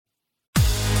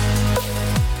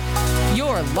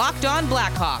are Locked On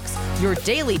Blackhawks, your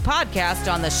daily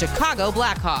podcast on the Chicago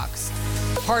Blackhawks.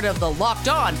 Part of the Locked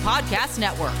On Podcast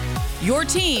Network, your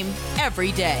team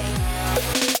every day.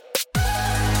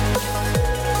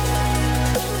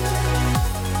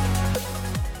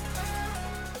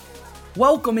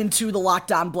 Welcome into the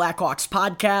Locked On Blackhawks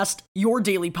podcast, your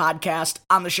daily podcast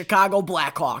on the Chicago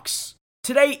Blackhawks.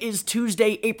 Today is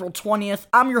Tuesday, April 20th.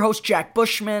 I'm your host, Jack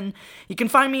Bushman. You can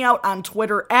find me out on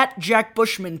Twitter at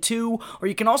JackBushman2, or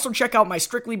you can also check out my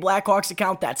Strictly Blackhawks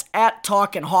account that's at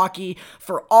Talkin' Hockey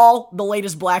for all the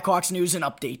latest Blackhawks news and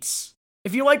updates.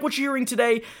 If you like what you're hearing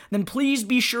today, then please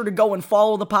be sure to go and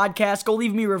follow the podcast. Go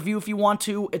leave me a review if you want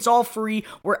to. It's all free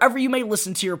wherever you may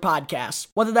listen to your podcasts,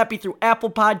 whether that be through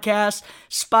Apple Podcasts,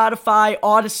 Spotify,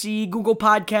 Odyssey, Google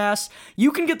Podcasts.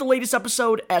 You can get the latest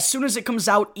episode as soon as it comes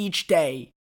out each day.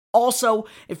 Also,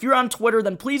 if you're on Twitter,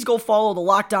 then please go follow the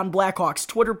Locked On Blackhawks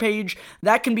Twitter page.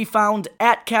 That can be found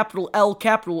at _Blackhawks,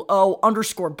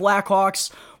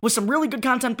 with some really good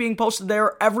content being posted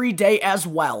there every day as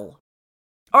well.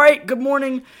 All right, good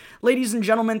morning, ladies and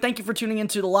gentlemen. Thank you for tuning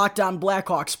into the Locked On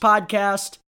Blackhawks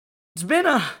podcast. It's been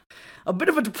a bit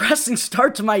of a depressing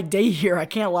start to my day here, I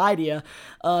can't lie to you.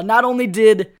 Not only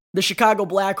did the Chicago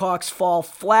Blackhawks fall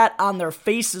flat on their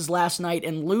faces last night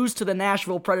and lose to the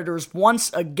Nashville Predators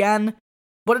once again,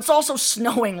 but it's also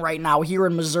snowing right now here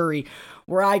in Missouri,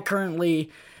 where I currently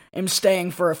am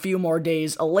staying for a few more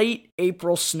days. A late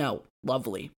April snow.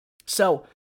 Lovely. So,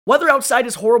 weather outside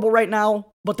is horrible right now,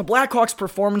 but the Blackhawks'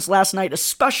 performance last night,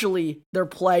 especially their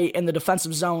play in the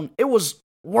defensive zone, it was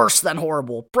worse than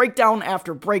horrible. Breakdown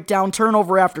after breakdown,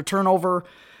 turnover after turnover.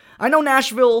 I know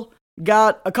Nashville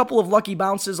got a couple of lucky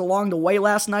bounces along the way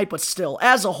last night, but still,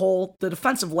 as a whole, the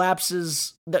defensive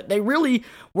lapses, they really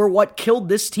were what killed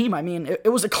this team. I mean, it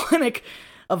was a clinic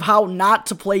of how not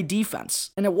to play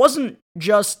defense. And it wasn't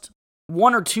just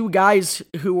one or two guys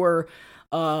who were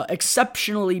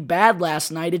exceptionally bad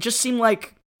last night. It just seemed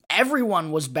like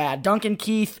everyone was bad. Duncan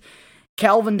Keith,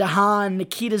 Calvin DeHaan,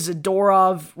 Nikita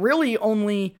Zadorov, really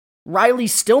only Riley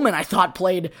Stillman, I thought,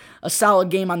 played a solid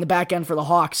game on the back end for the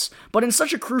Hawks. But in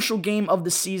such a crucial game of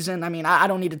the season, I mean, I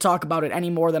don't need to talk about it any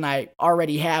more than I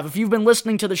already have. If you've been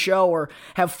listening to the show or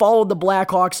have followed the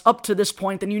Blackhawks up to this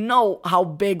point, then you know how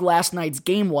big last night's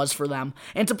game was for them.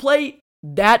 And to play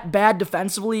that bad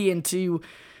defensively and to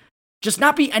just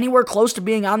not be anywhere close to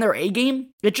being on their A game,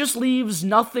 it just leaves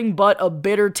nothing but a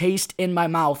bitter taste in my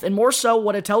mouth. And more so,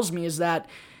 what it tells me is that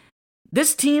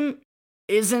this team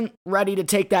isn't ready to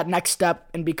take that next step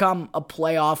and become a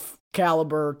playoff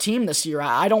caliber team this year.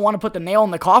 I don't want to put the nail in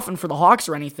the coffin for the Hawks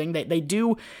or anything. They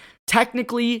do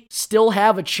technically still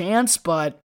have a chance,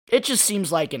 but it just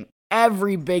seems like in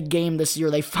every big game this year,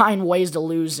 they find ways to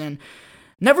lose and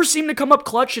never seem to come up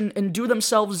clutch and do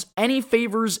themselves any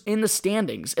favors in the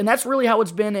standings. And that's really how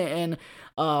it's been in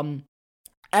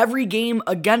every game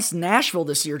against Nashville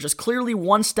this year, just clearly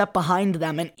one step behind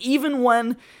them. And even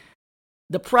when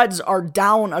the Preds are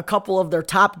down a couple of their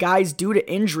top guys due to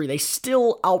injury, they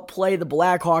still outplay the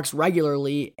Blackhawks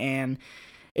regularly, and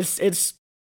it's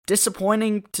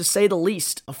disappointing to say the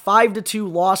least. A 5-2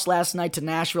 loss last night to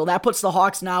Nashville. That puts the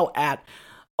Hawks now at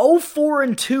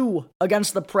 0-4-2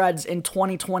 against the Preds in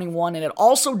 2021, and it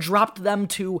also dropped them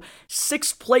to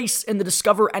 6th place in the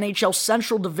Discover NHL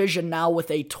Central Division now with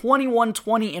a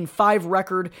 21-20-5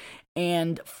 record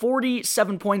and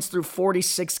 47 points through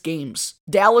 46 games.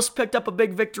 Dallas picked up a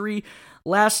big victory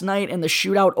last night in the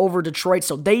shootout over Detroit,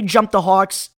 so they jumped the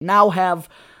Hawks, now have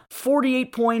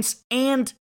 48 points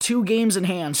and 2 games in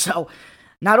hand. So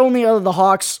not only are the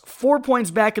Hawks 4 points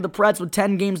back of the Preds with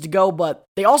 10 games to go, but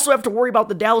they also have to worry about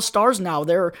the Dallas Stars now.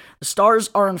 The Stars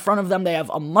are in front of them. They have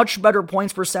a much better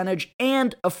points percentage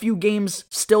and a few games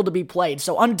still to be played.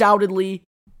 So undoubtedly,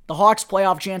 the Hawks'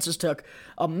 playoff chances took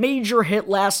a major hit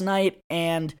last night,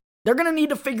 and they're going to need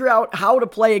to figure out how to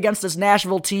play against this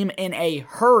Nashville team in a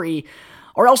hurry,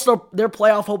 or else their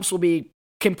playoff hopes will be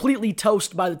completely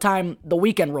toast by the time the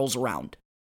weekend rolls around.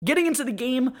 Getting into the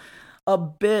game a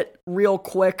bit real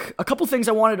quick, a couple things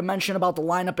I wanted to mention about the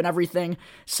lineup and everything.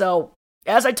 So,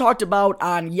 as I talked about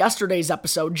on yesterday's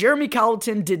episode, Jeremy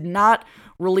Colliton did not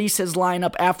release his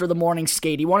lineup after the morning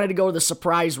skate. He wanted to go the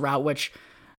surprise route, which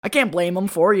I can't blame him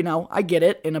for, I get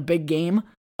it, in a big game.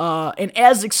 And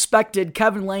as expected,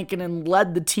 Kevin Lankinen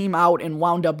led the team out and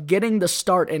wound up getting the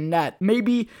start in net.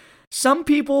 Maybe some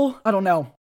people, I don't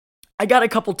know. I got a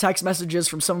couple text messages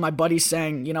from some of my buddies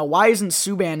saying, why isn't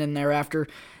Subban in there after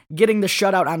getting the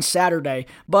shutout on Saturday?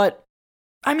 But,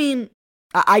 I mean,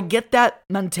 I get that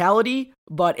mentality,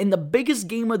 but in the biggest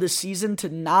game of the season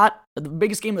the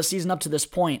biggest game of the season up to this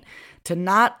point, to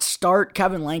not start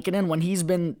Kevin Lankinen when he's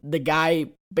been the guy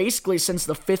basically since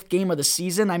the 5th game of the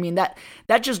season, I mean, that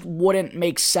just wouldn't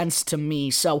make sense to me.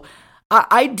 So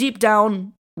I deep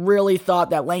down really thought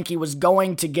that Lanky was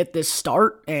going to get this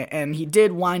start, and he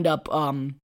did wind up,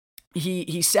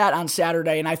 he sat on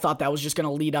Saturday, and I thought that was just going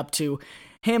to lead up to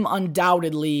him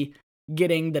undoubtedly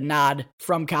getting the nod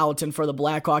from Colliton for the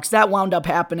Blackhawks. That wound up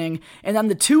happening, and then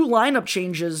the 2 lineup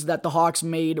changes that the Hawks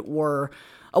made were,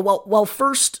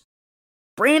 first,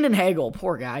 Brandon Hagel,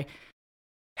 poor guy.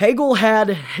 Hagel had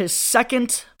his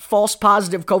 2nd false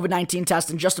positive COVID-19 test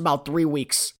in just about 3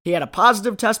 weeks. He had a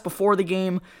positive test before the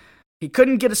game. He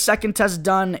couldn't get a 2nd test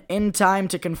done in time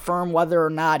to confirm whether or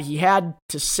not he had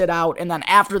to sit out, and then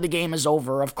after the game is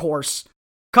over, of course,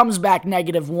 comes back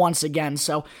negative once again.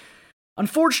 So,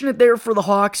 unfortunate there for the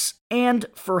Hawks and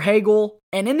for Hagel.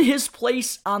 And in his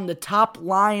place on the top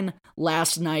line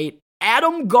last night,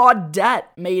 Adam Gaudette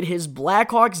made his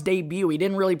Blackhawks debut. He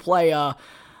didn't really play a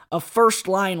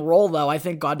first-line role, though. I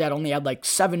think Gaudette only had like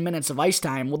 7 minutes of ice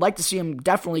time. Would like to see him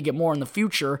definitely get more in the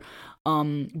future.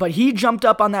 But he jumped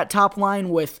up on that top line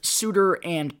with Suter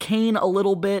and Kane a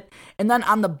little bit. And then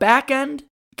on the back end,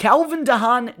 Calvin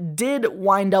DeHaan did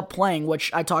wind up playing,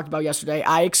 which I talked about yesterday.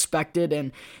 I expected,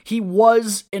 and he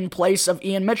was in place of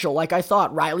Ian Mitchell. Like I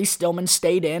thought, Riley Stillman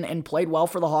stayed in and played well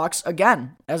for the Hawks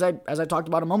again, as I talked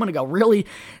about a moment ago. Really,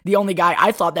 the only guy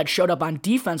I thought that showed up on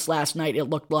defense last night, it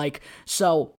looked like.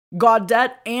 So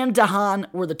Gaudette and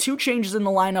DeHaan were the 2 changes in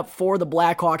the lineup for the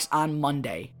Blackhawks on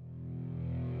Monday.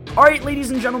 All right,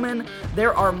 ladies and gentlemen,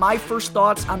 there are my first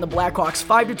thoughts on the Blackhawks'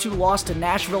 5-2 loss to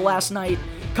Nashville last night.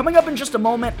 Coming up in just a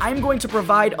moment, I'm going to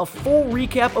provide a full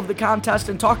recap of the contest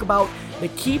and talk about the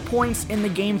key points in the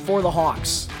game for the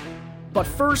Hawks. But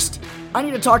first, I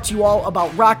need to talk to you all about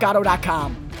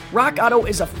RockAuto.com. Rock Auto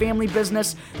is a family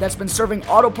business that's been serving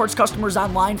auto parts customers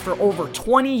online for over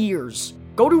 20 years.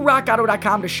 Go to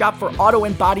RockAuto.com to shop for auto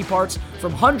and body parts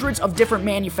from hundreds of different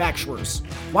manufacturers.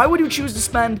 Why would you choose to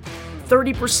spend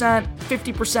 30%,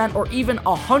 50%, or even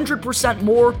 100%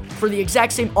 more for the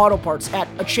exact same auto parts at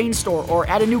a chain store or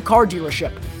at a new car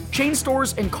dealership? Chain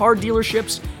stores and car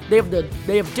dealerships,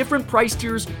 they have different price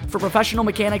tiers for professional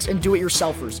mechanics and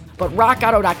do-it-yourselfers. But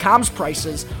RockAuto.com's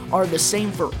prices are the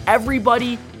same for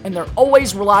everybody, and they're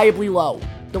always reliably low.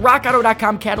 The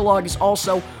RockAuto.com catalog is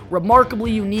also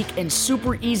remarkably unique and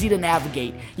super easy to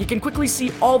navigate. You can quickly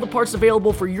see all the parts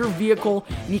available for your vehicle,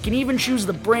 and you can even choose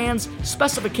the brands,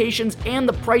 specifications, and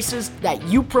the prices that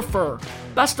you prefer.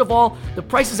 Best of all, the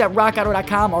prices at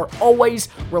RockAuto.com are always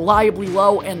reliably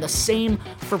low and the same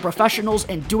for professionals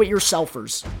and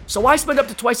do-it-yourselfers. So why spend up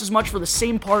to twice as much for the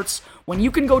same parts when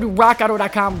you can go to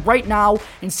RockAuto.com right now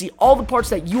and see all the parts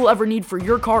that you'll ever need for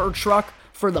your car or truck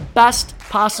for the best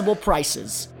possible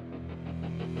prices?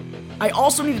 I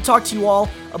also need to talk to you all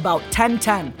about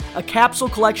 1010, a capsule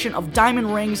collection of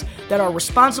diamond rings that are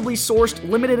responsibly sourced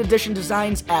limited edition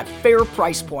designs at fair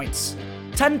price points.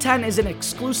 1010 is an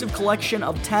exclusive collection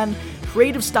of 10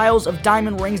 creative styles of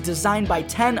diamond rings designed by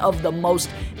 10 of the most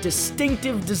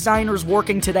distinctive designers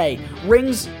working today.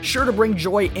 Rings sure to bring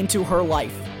joy into her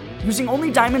life. Using only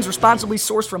diamonds responsibly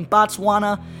sourced from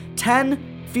Botswana, 10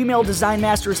 female design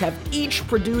masters have each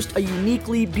produced a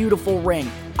uniquely beautiful ring,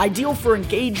 ideal for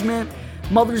engagement,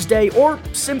 Mother's Day, or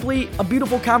simply a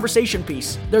beautiful conversation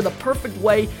piece. They're the perfect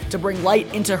way to bring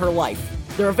light into her life.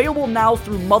 They're available now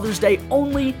through Mother's Day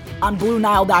only on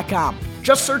BlueNile.com.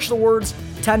 Just search the words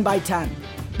 10x10.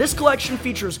 This collection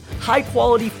features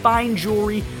high-quality, fine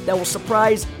jewelry that will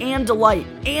surprise and delight,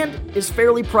 and is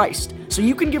fairly priced, so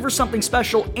you can give her something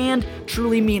special and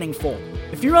truly meaningful.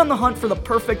 If you're on the hunt for the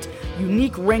perfect,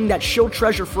 unique ring that she'll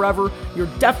treasure forever,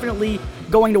 you're definitely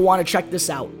going to want to check this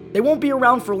out. They won't be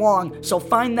around for long, so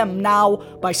find them now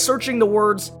by searching the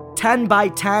words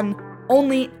 10x10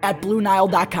 only at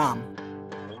BlueNile.com.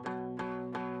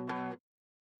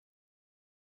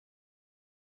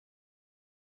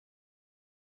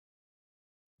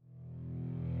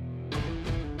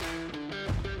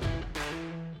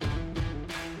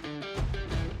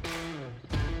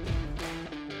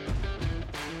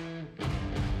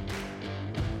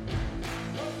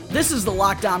 This is the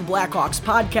Locked On Blackhawks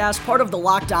podcast, part of the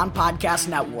Locked On Podcast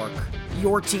Network.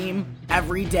 Your team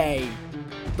every day.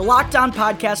 The Locked On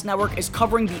Podcast Network is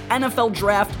covering the NFL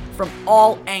Draft from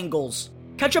all angles.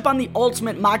 Catch up on the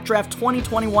Ultimate Mock Draft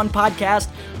 2021 podcast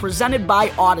presented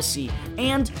by Odyssey,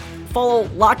 and follow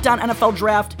Locked On NFL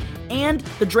Draft and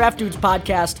the Draft Dudes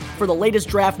podcast for the latest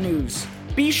draft news.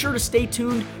 Be sure to stay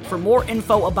tuned for more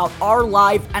info about our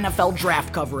live NFL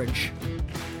draft coverage.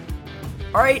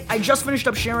 All right, I just finished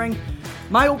up sharing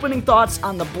my opening thoughts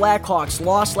on the Blackhawks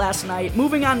loss last night.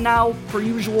 Moving on now, per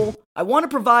usual, I want to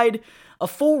provide a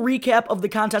full recap of the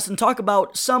contest and talk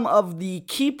about some of the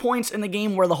key points in the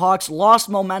game where the Hawks lost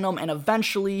momentum and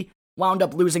eventually wound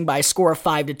up losing by a score of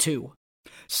 5-2.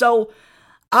 So,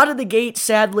 out of the gate,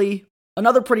 sadly,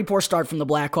 another pretty poor start from the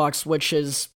Blackhawks, which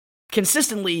has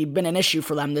consistently been an issue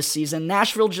for them this season.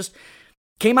 Nashville just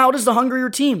came out as the hungrier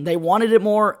team. They wanted it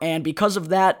more, and because of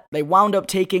that, they wound up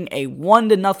taking a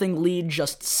 1-0 lead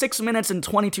just 6 minutes and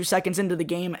 22 seconds into the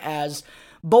game as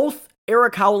both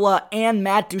Erik Haula and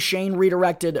Matt Duchene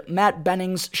redirected Matt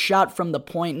Benning's shot from the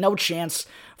point. No chance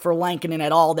for Lankinen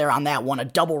at all there on that one. A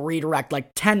double redirect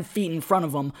like 10 feet in front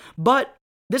of him. But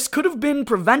this could have been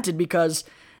prevented because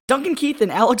Duncan Keith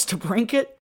and Alex DeBrincat,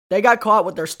 they got caught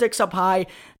with their sticks up high.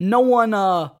 No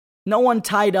one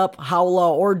tied up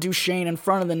Haula or Duchene in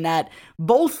front of the net.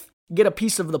 Both get a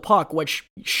piece of the puck, which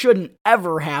shouldn't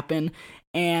ever happen.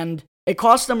 And it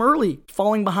cost them early,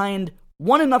 falling behind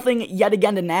 1-0 yet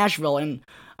again to Nashville. And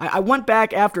I went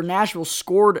back after Nashville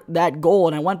scored that goal,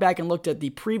 and I went back and looked at the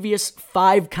previous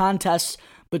 5 contests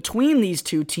between these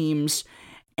two teams,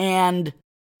 and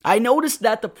I noticed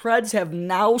that the Preds have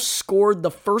now scored the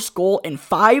first goal in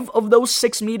 5 of those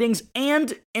 6 meetings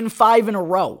and in 5 in a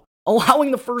row.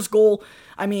 Allowing the first goal,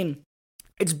 I mean,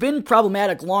 it's been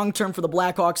problematic long-term for the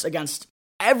Blackhawks against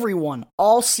everyone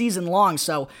all season long,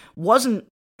 so wasn't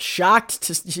shocked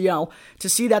to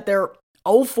see that they're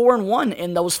 0-4-1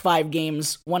 in those 5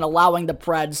 games when allowing the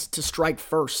Preds to strike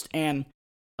first. And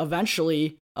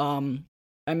eventually, that's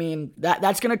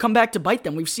going to come back to bite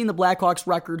them. We've seen the Blackhawks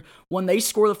record when they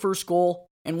score the first goal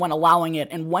and when allowing it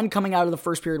and when coming out of the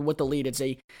first period with the lead. It's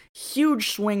a huge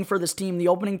swing for this team. The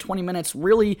opening 20 minutes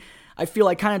really, I feel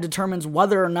like, kind of determines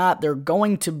whether or not they're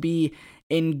going to be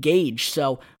engaged.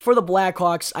 So for the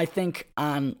Blackhawks, I think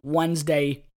on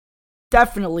Wednesday,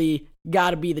 definitely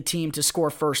got to be the team to score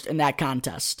first in that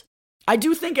contest. I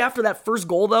do think after that first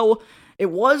goal, though, it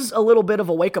was a little bit of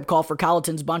a wake-up call for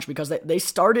Colliton's bunch because they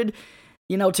started,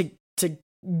 to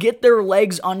get their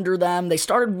legs under them. They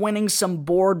started winning some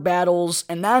board battles,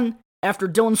 and then after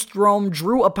Dylan Strome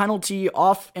drew a penalty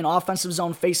off an offensive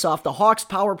zone faceoff, the Hawks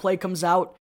power play comes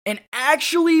out and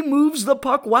actually moves the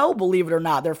puck well, believe it or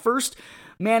not. Their first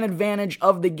man advantage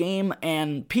of the game,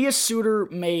 and Pius Suter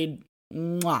made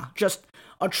just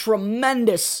a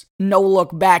tremendous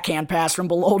no-look backhand pass from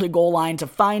below the goal line to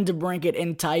find DeBrincat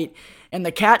in tight, and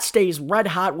the Cat stays red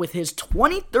hot with his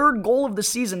 23rd goal of the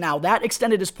season now. That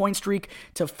extended his point streak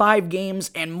to 5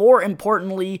 games, and more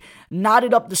importantly,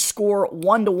 knotted up the score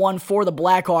 1-1 for the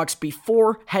Blackhawks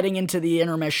before heading into the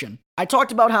intermission. I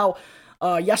talked about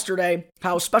how yesterday,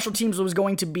 how special teams was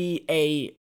going to be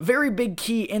a very big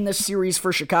key in this series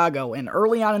for Chicago, and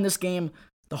early on in this game,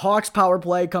 the Hawks power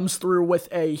play comes through with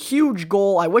a huge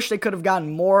goal. I wish they could have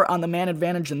gotten more on the man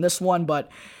advantage in this one, but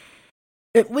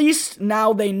at least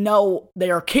now they know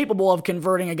they are capable of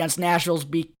converting against Nashville's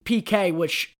PK,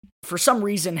 which for some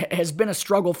reason has been a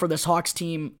struggle for this Hawks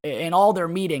team in all their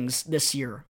meetings this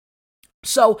year.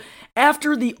 So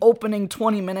after the opening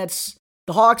 20 minutes,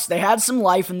 the Hawks, they had some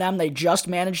life in them. They just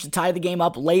managed to tie the game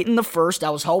up late in the first. I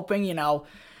was hoping,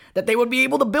 that they would be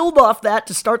able to build off that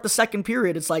to start the second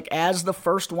period. It's like as the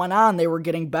first went on, they were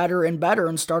getting better and better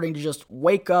and starting to just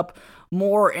wake up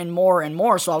more and more and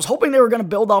more. So I was hoping they were going to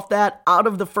build off that out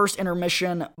of the first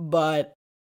intermission, but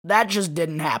that just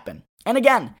didn't happen. And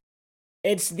again,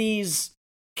 it's these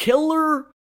killer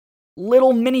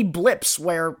little mini blips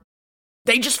where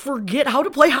they just forget how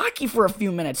to play hockey for a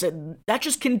few minutes. That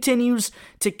just continues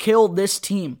to kill this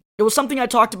team. It was something I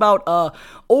talked about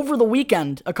over the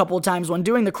weekend a couple of times when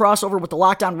doing the crossover with the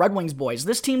Locked On Red Wings boys.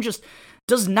 This team just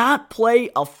does not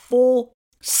play a full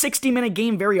 60-minute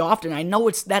game very often. I know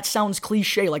that sounds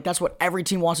cliche, like that's what every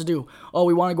team wants to do. Oh,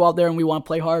 we want to go out there and we want to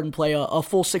play hard and play a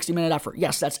full 60-minute effort.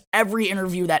 Yes, that's every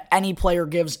interview that any player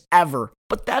gives ever.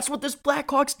 But that's what this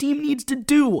Blackhawks team needs to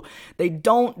do. They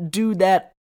don't do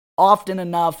that often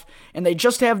enough, and they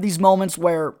just have these moments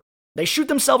where they shoot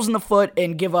themselves in the foot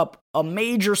and give up a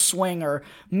major swing or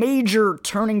major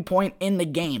turning point in the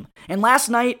game. And last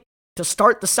night, to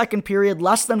start the second period,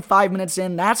 less than 5 minutes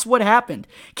in, that's what happened.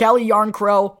 Calle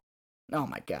Jarnkrok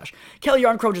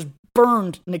just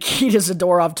burned Nikita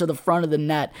Zadorov to the front of the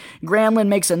net. Granlund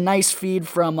makes a nice feed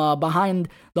from behind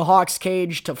the Hawks'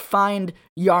 cage to find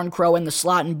Jarnkrok in the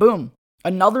slot, and boom.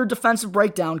 Another defensive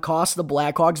breakdown cost the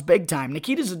Blackhawks big time.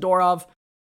 Nikita Zadorov,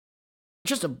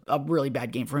 just a really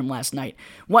bad game for him last night.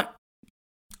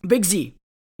 Big Z,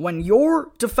 when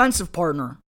your defensive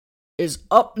partner is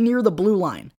up near the blue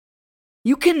line,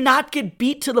 you cannot get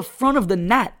beat to the front of the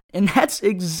net. And that's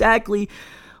exactly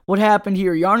what happened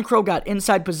here. Yarncrow got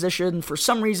inside position. For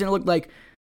some reason, it looked like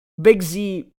Big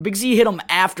Z hit him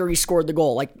after he scored the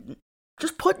goal. Like,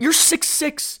 just you're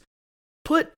 6'6".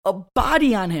 Put a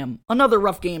body on him. Another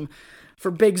rough game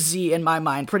for Big Z in my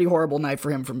mind. Pretty horrible night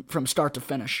for him from start to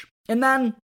finish. And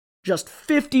then, just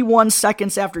 51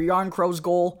 seconds after Yarncrow's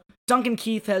goal, Duncan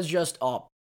Keith has just a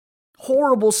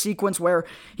horrible sequence where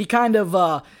he kind of,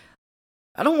 I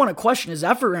don't want to question his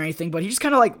effort or anything, but he just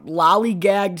kind of like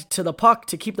lollygagged to the puck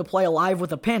to keep the play alive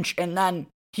with a pinch. And then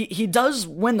he does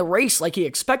win the race like he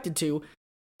expected to,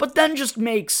 but then just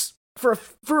makes, for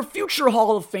a future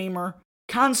Hall of Famer,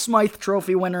 Conn Smythe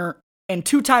Trophy winner, and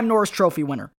 2-time Norris Trophy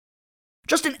winner,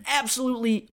 just an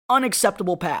absolutely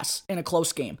unacceptable pass in a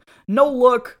close game. No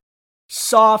look,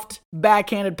 soft,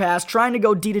 backhanded pass, trying to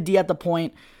go D to D at the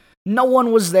point. No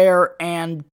one was there,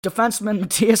 and defenseman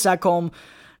Matthias Ekholm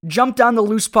jumped on the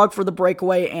loose puck for the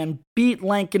breakaway and beat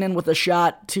Lankinen with a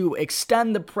shot to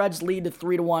extend the Preds lead to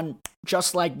 3-1,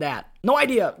 just like that. No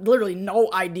idea, literally no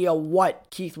idea what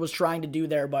Keith was trying to do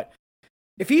there, but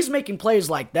if he's making plays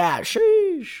like that,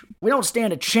 sheesh, we don't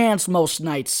stand a chance most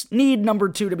nights. Need number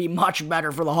 2 to be much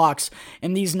better for the Hawks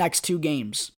in these next 2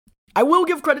 games. I will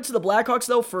give credit to the Blackhawks,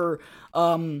 though, for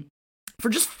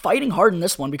just fighting hard in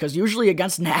this one, because usually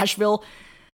against Nashville,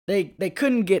 they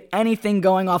couldn't get anything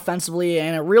going offensively,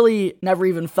 and it really never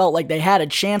even felt like they had a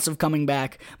chance of coming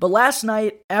back. But last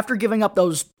night, after giving up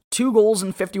those 2 goals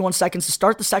in 51 seconds to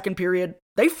start the second period,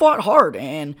 they fought hard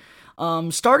and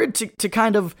started to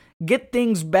kind of get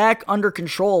things back under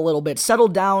control a little bit,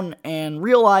 settled down, and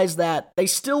realized that they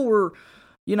still were,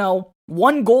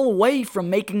 1 goal away from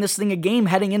making this thing a game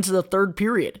heading into the third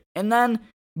period. And then,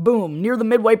 boom, near the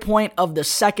midway point of the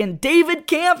second, David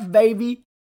Kampf, baby,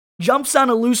 jumps on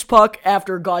a loose puck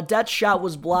after Gaudette's shot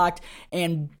was blocked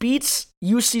and beats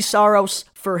UC Saros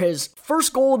for his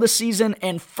first goal of the season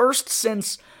and first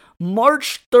since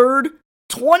March 3rd,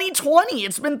 2020.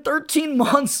 It's been 13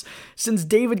 months since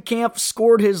David Kampf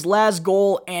scored his last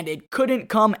goal, and it couldn't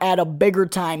come at a bigger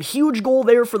time. Huge goal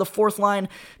there for the fourth line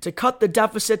to cut the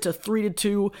deficit to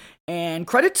 3-2, and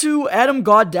credit to Adam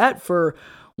Gaudette for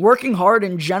working hard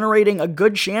and generating a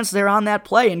good chance there on that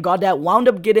play, and Gaudette wound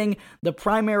up getting the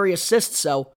primary assist,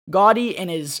 so Gaudy in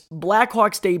his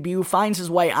Blackhawks debut finds his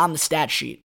way on the stat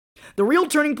sheet. The real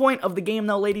turning point of the game,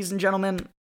 though, ladies and gentlemen,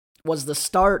 was the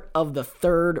start of the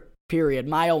third period.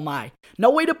 My oh my.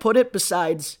 No way to put it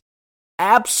besides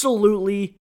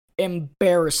absolutely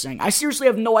embarrassing. I seriously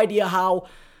have no idea how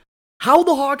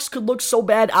the Hawks could look so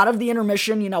bad out of the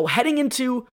intermission, heading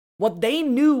into what they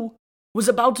knew was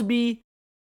about to be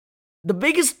the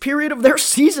biggest period of their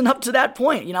season up to that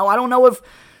point. I don't know if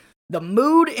the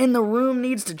mood in the room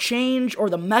needs to change or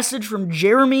the message from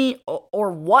Jeremy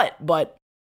or what, but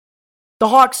the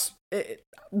Hawks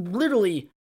literally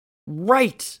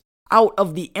right out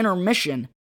of the intermission,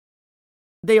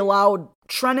 they allowed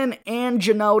Trenin and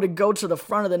Jeannot to go to the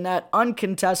front of the net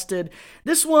uncontested.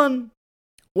 This one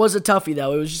was a toughie,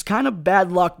 though. It was just kind of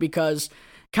bad luck because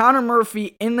Connor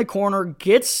Murphy in the corner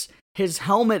gets his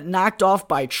helmet knocked off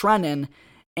by Trenin,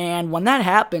 and when that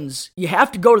happens, you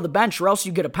have to go to the bench or else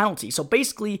you get a penalty. So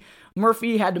basically,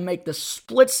 Murphy had to make the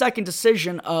split-second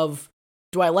decision of,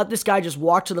 do I let this guy just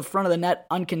walk to the front of the net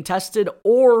uncontested,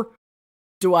 or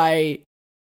do I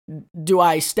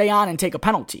stay on and take a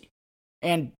penalty?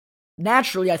 And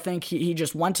naturally, I think he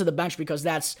just went to the bench because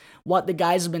that's what the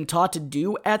guys have been taught to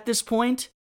do at this point,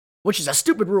 which is a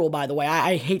stupid rule, by the way.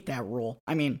 I hate that rule.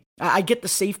 I mean, I get the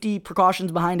safety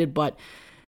precautions behind it, but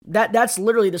that's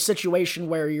literally the situation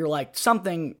where you're like,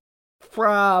 something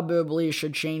probably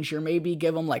should change here. Maybe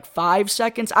give him like 5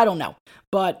 seconds. I don't know.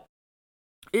 But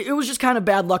it was just kind of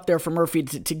bad luck there for Murphy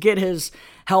to get his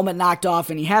helmet knocked off,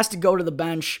 and he has to go to the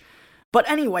bench. But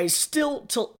anyways, still,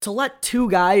 to let 2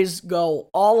 guys go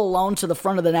all alone to the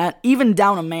front of the net, even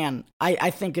down a man,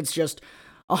 I think it's just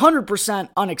 100%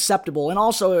 unacceptable. And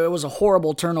also, it was a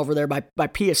horrible turnover there by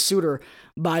Pius Suter,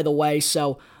 by the way.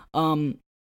 So, so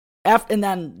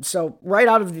right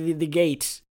out of the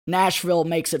gate, Nashville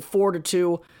makes it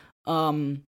 4-2.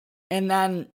 And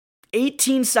then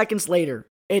 18 seconds later,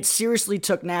 it seriously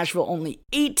took Nashville only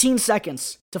 18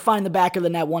 seconds to find the back of the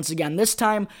net once again. This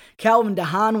time, Calvin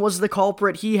DeHaan was the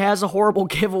culprit. He has a horrible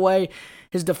giveaway.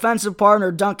 His defensive partner,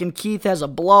 Duncan Keith, has a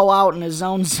blowout in his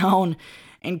own zone.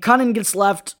 And Cunnin gets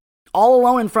left all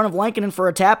alone in front of Lankinen for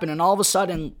a tap-in. And all of a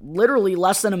sudden, literally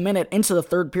less than a minute into the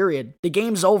third period, the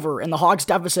game's over. And the Hawks'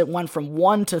 deficit went from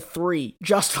 1 to 3,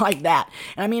 just like that.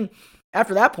 And I mean,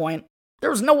 after that point, there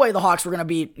was no way the Hawks were going to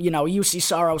beat, UC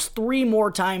Saros 3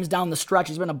 more times down the stretch.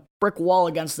 He's been a brick wall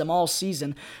against them all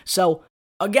season. So,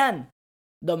 again,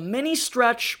 the mini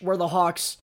stretch where the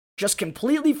Hawks just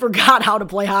completely forgot how to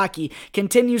play hockey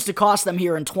continues to cost them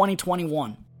here in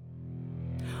 2021.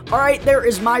 Alright, there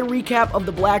is my recap of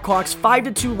the Blackhawks'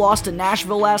 5-2 loss to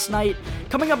Nashville last night.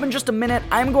 Coming up in just a minute,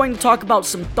 I'm going to talk about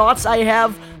some thoughts I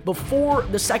have before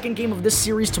the second game of this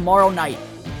series tomorrow night.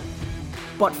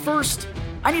 But first,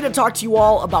 I need to talk to you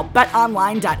all about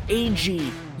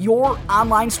betonline.ag, your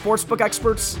online sportsbook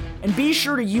experts, and be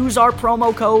sure to use our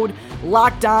promo code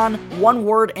LOCKEDON, one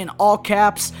word in all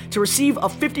caps, to receive a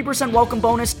 50% welcome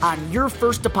bonus on your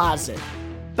first deposit.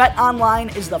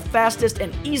 BetOnline is the fastest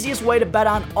and easiest way to bet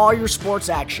on all your sports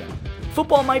action.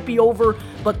 Football might be over,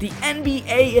 but the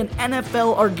NBA and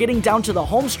NFL are getting down to the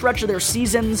home stretch of their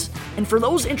seasons, and for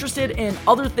those interested in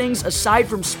other things aside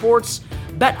from sports,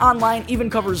 BetOnline even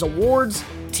covers awards,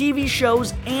 TV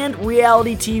shows, and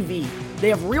reality TV. They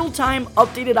have real-time,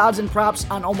 updated odds and props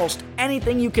on almost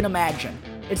anything you can imagine.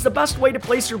 It's the best way to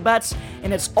place your bets,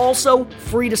 and it's also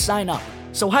free to sign up.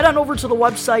 So head on over to the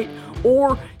website,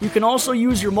 or you can also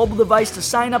use your mobile device to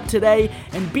sign up today,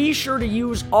 and be sure to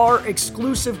use our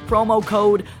exclusive promo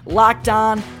code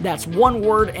LOCKEDON, that's one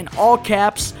word in all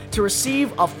caps, to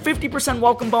receive a 50%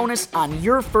 welcome bonus on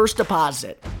your first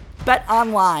deposit.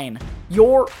 BetOnline,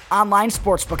 your online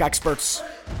sportsbook experts.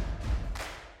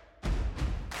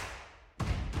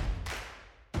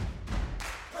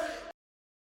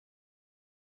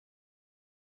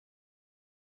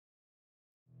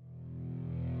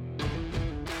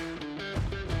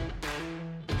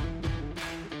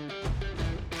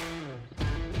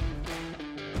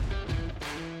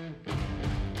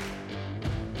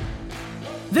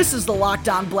 This is the Locked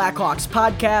On Blackhawks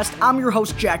podcast. I'm your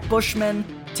host, Jack Bushman.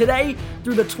 Today,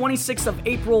 through the 26th of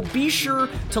April, be sure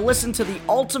to listen to the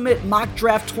Ultimate Mock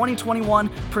Draft 2021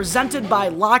 presented by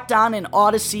Locked On and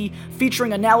Odyssey,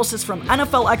 featuring analysis from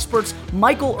NFL experts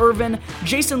Michael Irvin,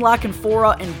 Jason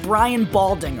LaCanfora, and Brian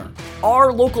Baldinger.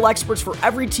 Our local experts for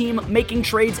every team making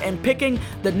trades and picking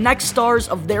the next stars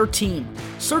of their team.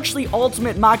 Search the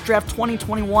Ultimate Mock Draft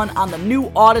 2021 on the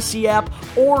new Odyssey app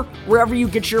or wherever you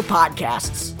get your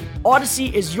podcasts. Odyssey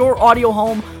is your audio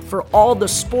home for all the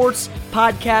sports,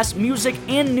 podcasts, music,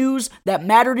 and news that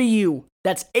matter to you.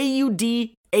 That's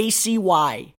AUDACY.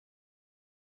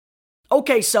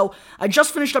 Okay, so I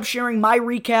just finished up sharing my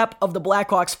recap of the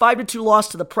Blackhawks' 5-2 loss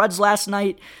to the Preds last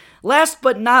night. Last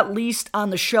but not least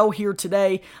on the show here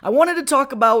today, I wanted to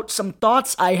talk about some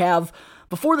thoughts I have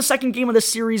before the second game of this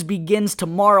series begins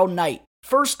tomorrow night.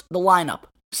 First, the lineup.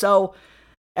 So,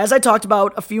 as I talked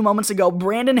about a few moments ago,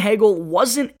 Brandon Hagel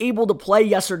wasn't able to play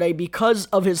yesterday because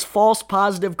of his false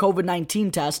positive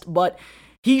COVID-19 test, but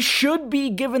he should be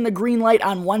given the green light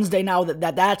on Wednesday now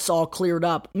that's all cleared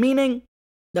up, meaning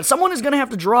that someone is going to have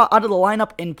to draw out of the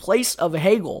lineup in place of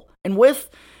Hagel. And with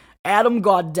Adam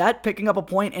Gaudette picking up a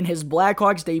point in his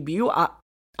Blackhawks debut,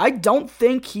 I don't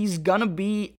think he's going to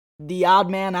be the odd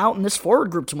man out in this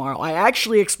forward group tomorrow. I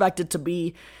actually expect it to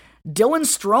be Dylan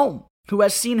Strome, who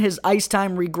has seen his ice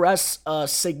time regress a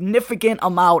significant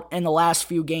amount in the last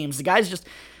few games. The guy's just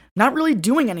not really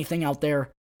doing anything out there.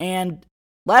 And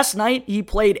last night, he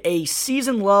played a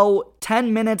season-low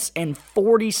 10 minutes and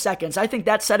 40 seconds. I think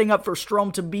that's setting up for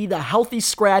Strome to be the healthy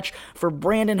scratch for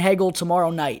Brandon Hagel tomorrow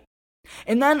night.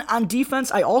 And then on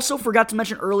defense, I also forgot to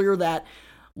mention earlier that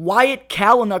Wyatt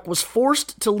Kalynuk was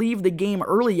forced to leave the game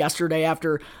early yesterday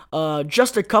after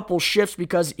just a couple shifts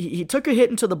because he took a hit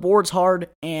into the boards hard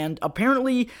and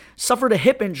apparently suffered a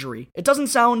hip injury. It doesn't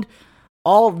sound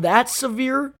all that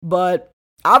severe, but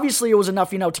obviously it was enough,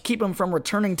 to keep him from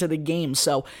returning to the game.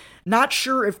 So not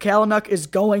sure if Kalynuk is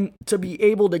going to be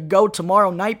able to go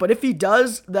tomorrow night, but if he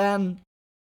does, then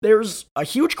there's a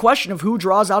huge question of who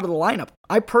draws out of the lineup.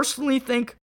 I personally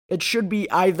think it should be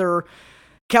either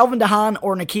Calvin DeHaan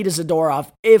or Nikita Zadorov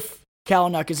if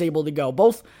Kalynuk is able to go.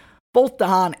 Both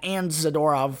DeHaan and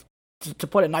Zadorov, to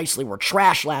put it nicely, were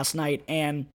trash last night,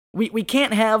 and we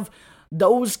can't have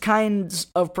those kinds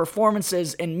of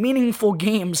performances in meaningful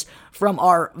games from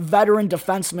our veteran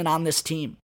defensemen on this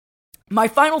team. My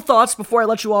final thoughts before I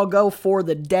let you all go for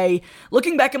the day.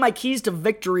 Looking back at my keys to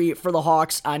victory for the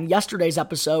Hawks on yesterday's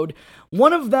episode,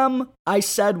 one of them I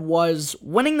said was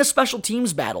winning the special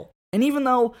teams battle. And even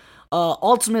though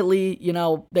ultimately,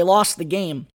 they lost the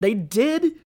game, they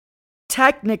did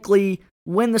technically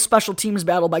win the special teams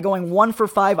battle by going 1 for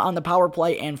 5 on the power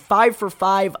play and 5 for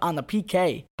 5 on the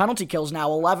PK. Penalty kills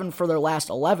now 11 for their last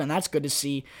 11. That's good to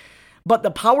see. But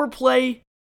the power play,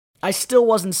 I still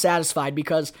wasn't satisfied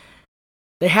because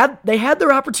they had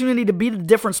their opportunity to be the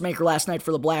difference maker last night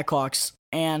for the Blackhawks,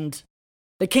 and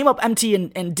they came up empty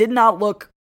and did not look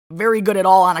very good at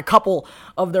all on a couple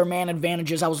of their man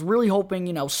advantages. I was really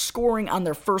hoping, scoring on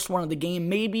their first one of the game.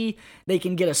 Maybe they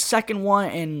can get a second one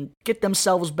and get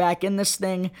themselves back in this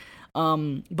thing.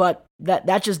 But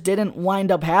that just didn't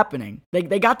wind up happening.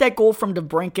 They got that goal from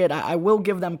DeBrincat. I will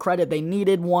give them credit. They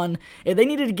needed one. They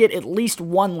needed to get at least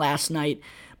one last night.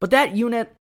 But that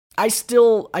unit, I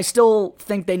still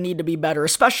think they need to be better,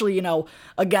 especially,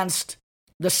 against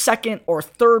the second or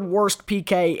third worst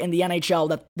PK in the NHL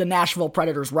that the Nashville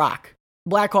Predators rock.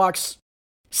 Blackhawks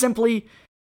simply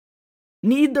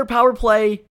need their power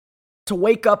play to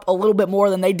wake up a little bit more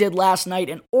than they did last night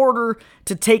in order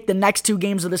to take the next two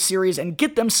games of the series and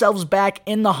get themselves back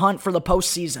in the hunt for the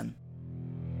postseason.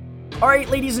 All right,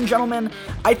 ladies and gentlemen,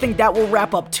 I think that will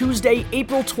wrap up Tuesday,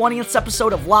 April 20th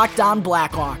episode of Locked On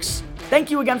Blackhawks. Thank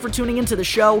you again for tuning into the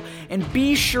show, and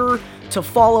be sure to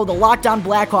follow the Locked On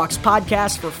Blackhawks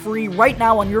podcast for free right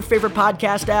now on your favorite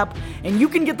podcast app, and you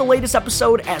can get the latest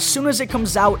episode as soon as it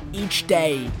comes out each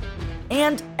day.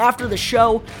 And after the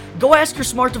show, go ask your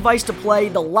smart device to play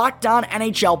the Locked On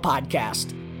NHL podcast.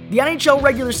 The NHL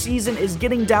regular season is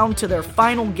getting down to their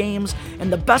final games,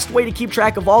 and the best way to keep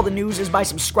track of all the news is by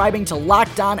subscribing to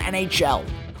Locked On NHL.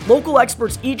 Local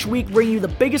experts each week bring you the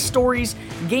biggest stories,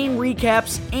 game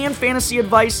recaps, and fantasy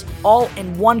advice all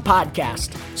in one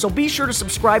podcast. So be sure to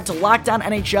subscribe to Locked On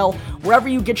NHL wherever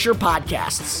you get your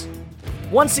podcasts.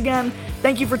 Once again,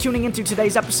 thank you for tuning into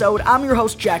today's episode. I'm your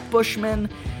host, Jack Bushman.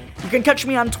 You can catch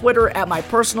me on Twitter at my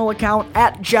personal account,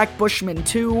 at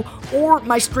JackBushman2, or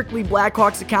my Strictly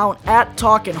Blackhawks account, at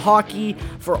Talkin' Hockey,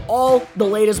 for all the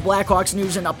latest Blackhawks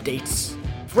news and updates.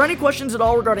 For any questions at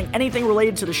all regarding anything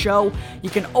related to the show,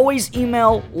 you can always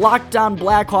email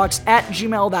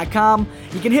lockdownblackhawks@gmail.com.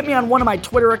 You can hit me on one of my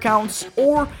Twitter accounts,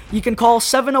 or you can call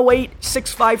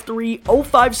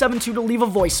 708-653-0572 to leave a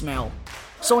voicemail.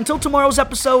 So until tomorrow's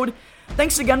episode,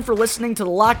 thanks again for listening to the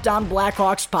Locked On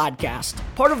Blackhawks podcast,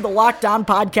 part of the Locked On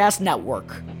Podcast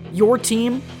Network. Your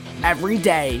team every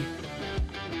day.